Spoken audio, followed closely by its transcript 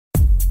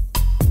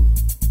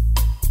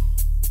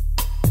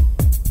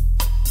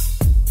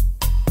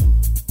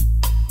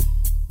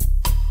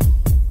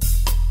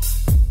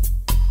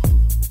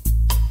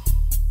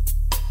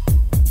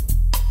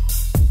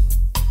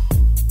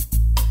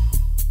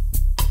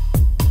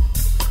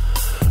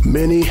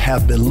Many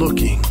have been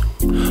looking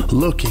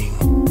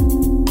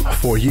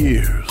for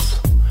years,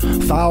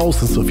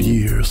 thousands of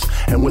years,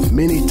 and with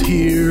many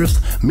tears,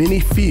 many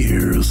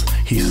fears,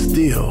 he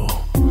still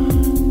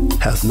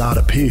has not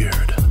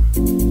appeared.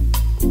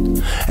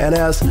 And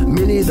as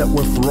many that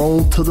were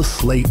thrown to the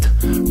slate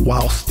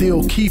while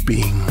still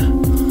keeping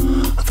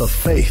the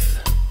faith,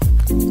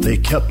 they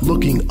kept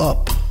looking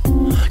up,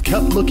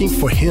 kept looking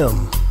for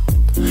him.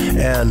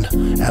 And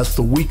as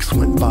the weeks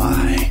went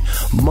by,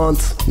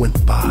 months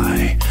went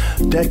by,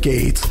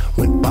 decades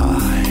went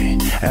by,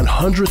 and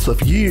hundreds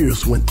of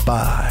years went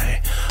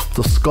by,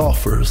 the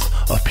scoffers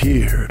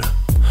appeared,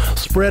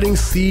 spreading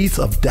seeds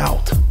of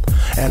doubt.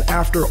 And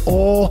after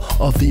all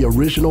of the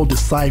original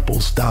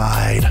disciples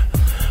died,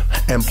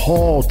 and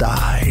Paul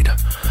died,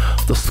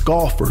 the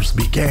scoffers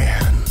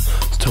began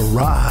to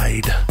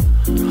ride.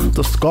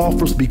 The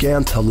scoffers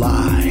began to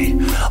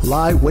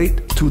lie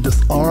wait to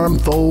disarm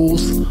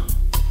those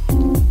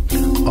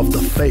of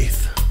the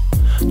faith,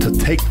 to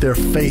take their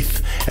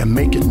faith and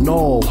make it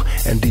null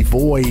and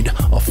devoid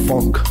of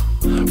funk.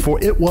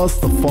 For it was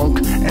the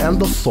funk and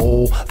the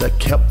soul that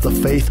kept the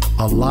faith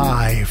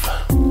alive.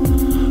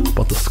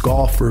 But the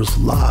scoffers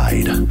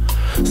lied,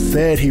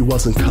 said he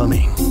wasn't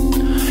coming,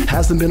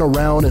 hasn't been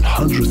around in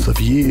hundreds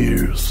of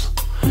years,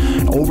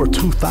 over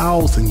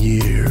 2,000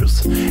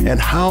 years. And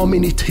how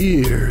many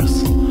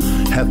tears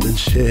have been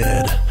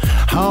shed?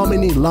 How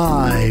many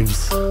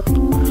lives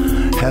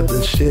have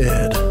been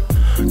shed?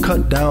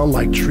 Cut down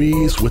like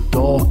trees with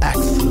dull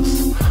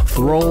axes,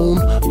 thrown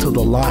to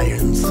the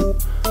lions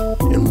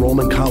in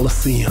Roman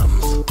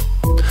Colosseums.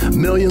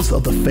 Millions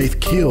of the faith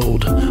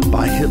killed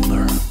by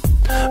Hitler.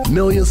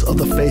 Millions of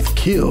the faith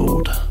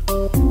killed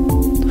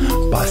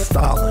by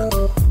Stalin.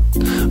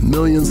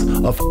 Millions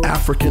of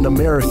African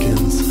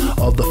Americans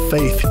of the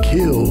faith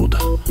killed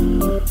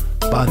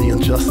by the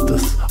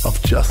injustice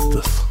of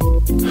justice.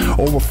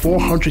 Over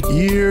 400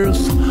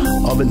 years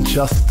of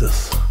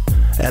injustice.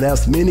 And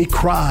as many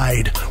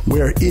cried,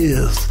 where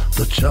is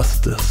the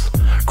justice?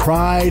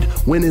 Cried,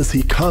 when is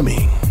he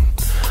coming?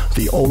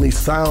 The only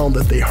sound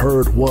that they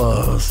heard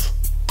was,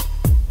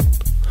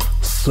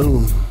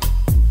 soon.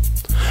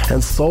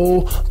 And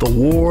so the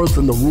wars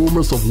and the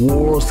rumors of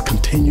wars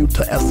continued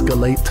to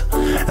escalate,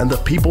 and the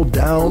people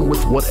down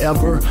with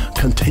whatever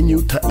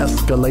continued to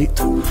escalate,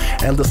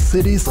 and the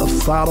cities of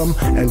Sodom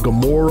and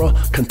Gomorrah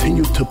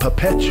continued to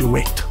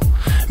perpetuate.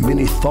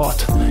 Many thought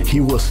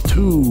he was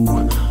too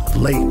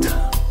late,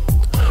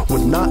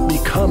 would not be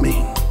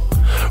coming,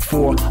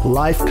 for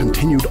life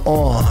continued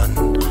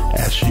on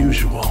as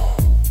usual.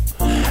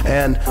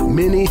 And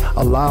many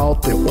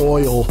allowed the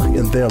oil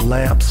in their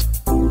lamps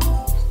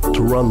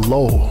to run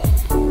low.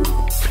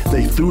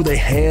 They threw their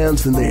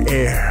hands in the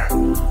air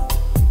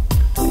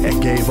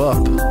and gave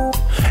up.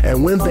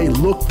 And when they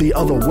looked the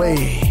other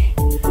way,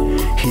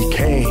 he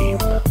came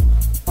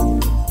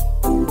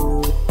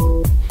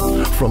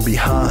from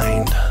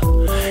behind,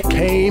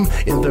 came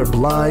in their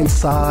blind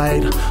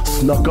side,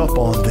 snuck up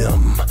on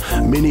them.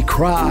 Many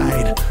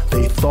cried,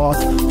 they thought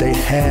they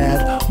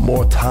had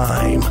more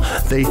time.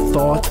 They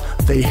thought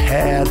they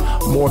had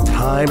more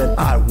time, and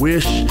I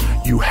wish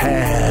you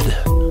had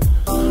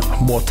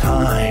more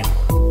time.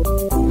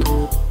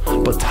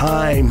 But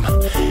time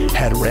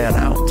had ran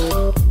out.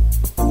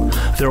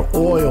 Their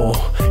oil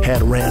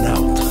had ran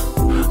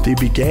out. They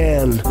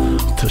began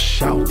to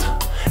shout,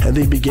 and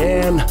they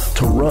began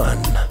to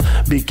run,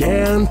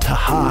 began to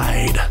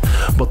hide.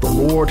 But the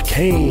Lord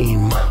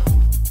came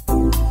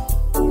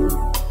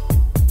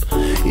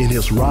in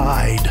his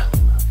ride,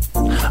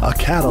 a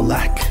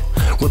Cadillac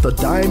with a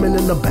diamond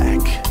in the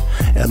back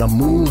and a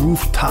moon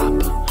rooftop,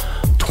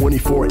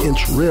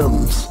 24-inch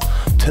rims,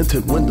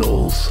 tinted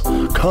windows,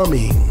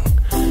 coming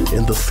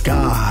in the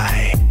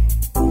sky,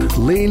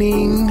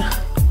 leaning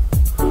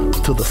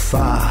to the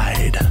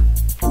side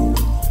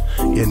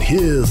in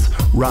his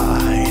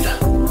ride,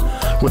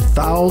 with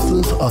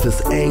thousands of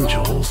his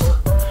angels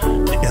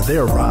in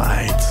their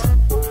rides,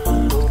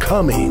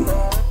 coming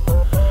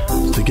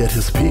to get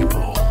his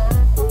people.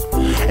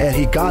 And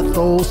he got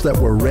those that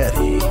were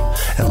ready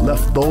and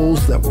left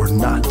those that were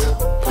not,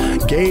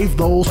 gave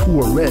those who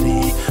were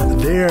ready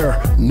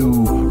their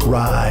new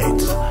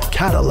rides,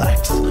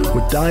 Cadillacs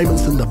with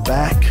diamonds in the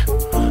back,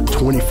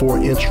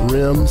 24-inch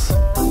rims,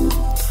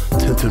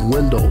 tinted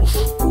windows.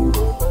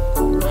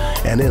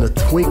 And in a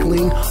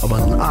twinkling of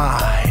an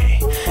eye,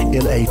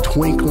 in a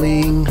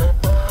twinkling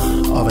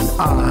of an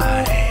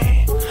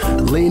eye,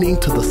 leaning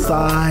to the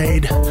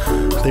side,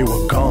 they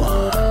were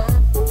gone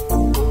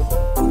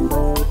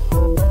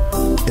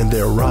in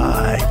their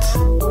rides.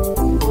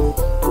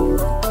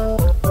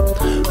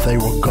 They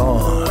were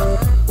gone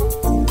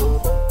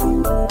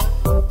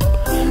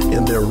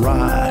in their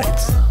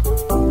rides.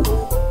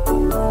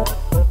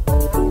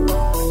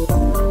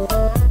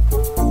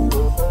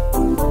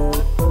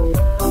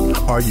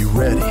 Are you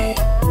ready?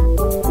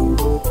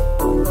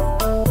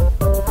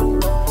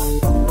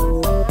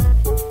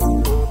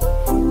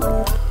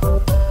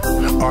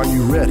 Are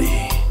you ready?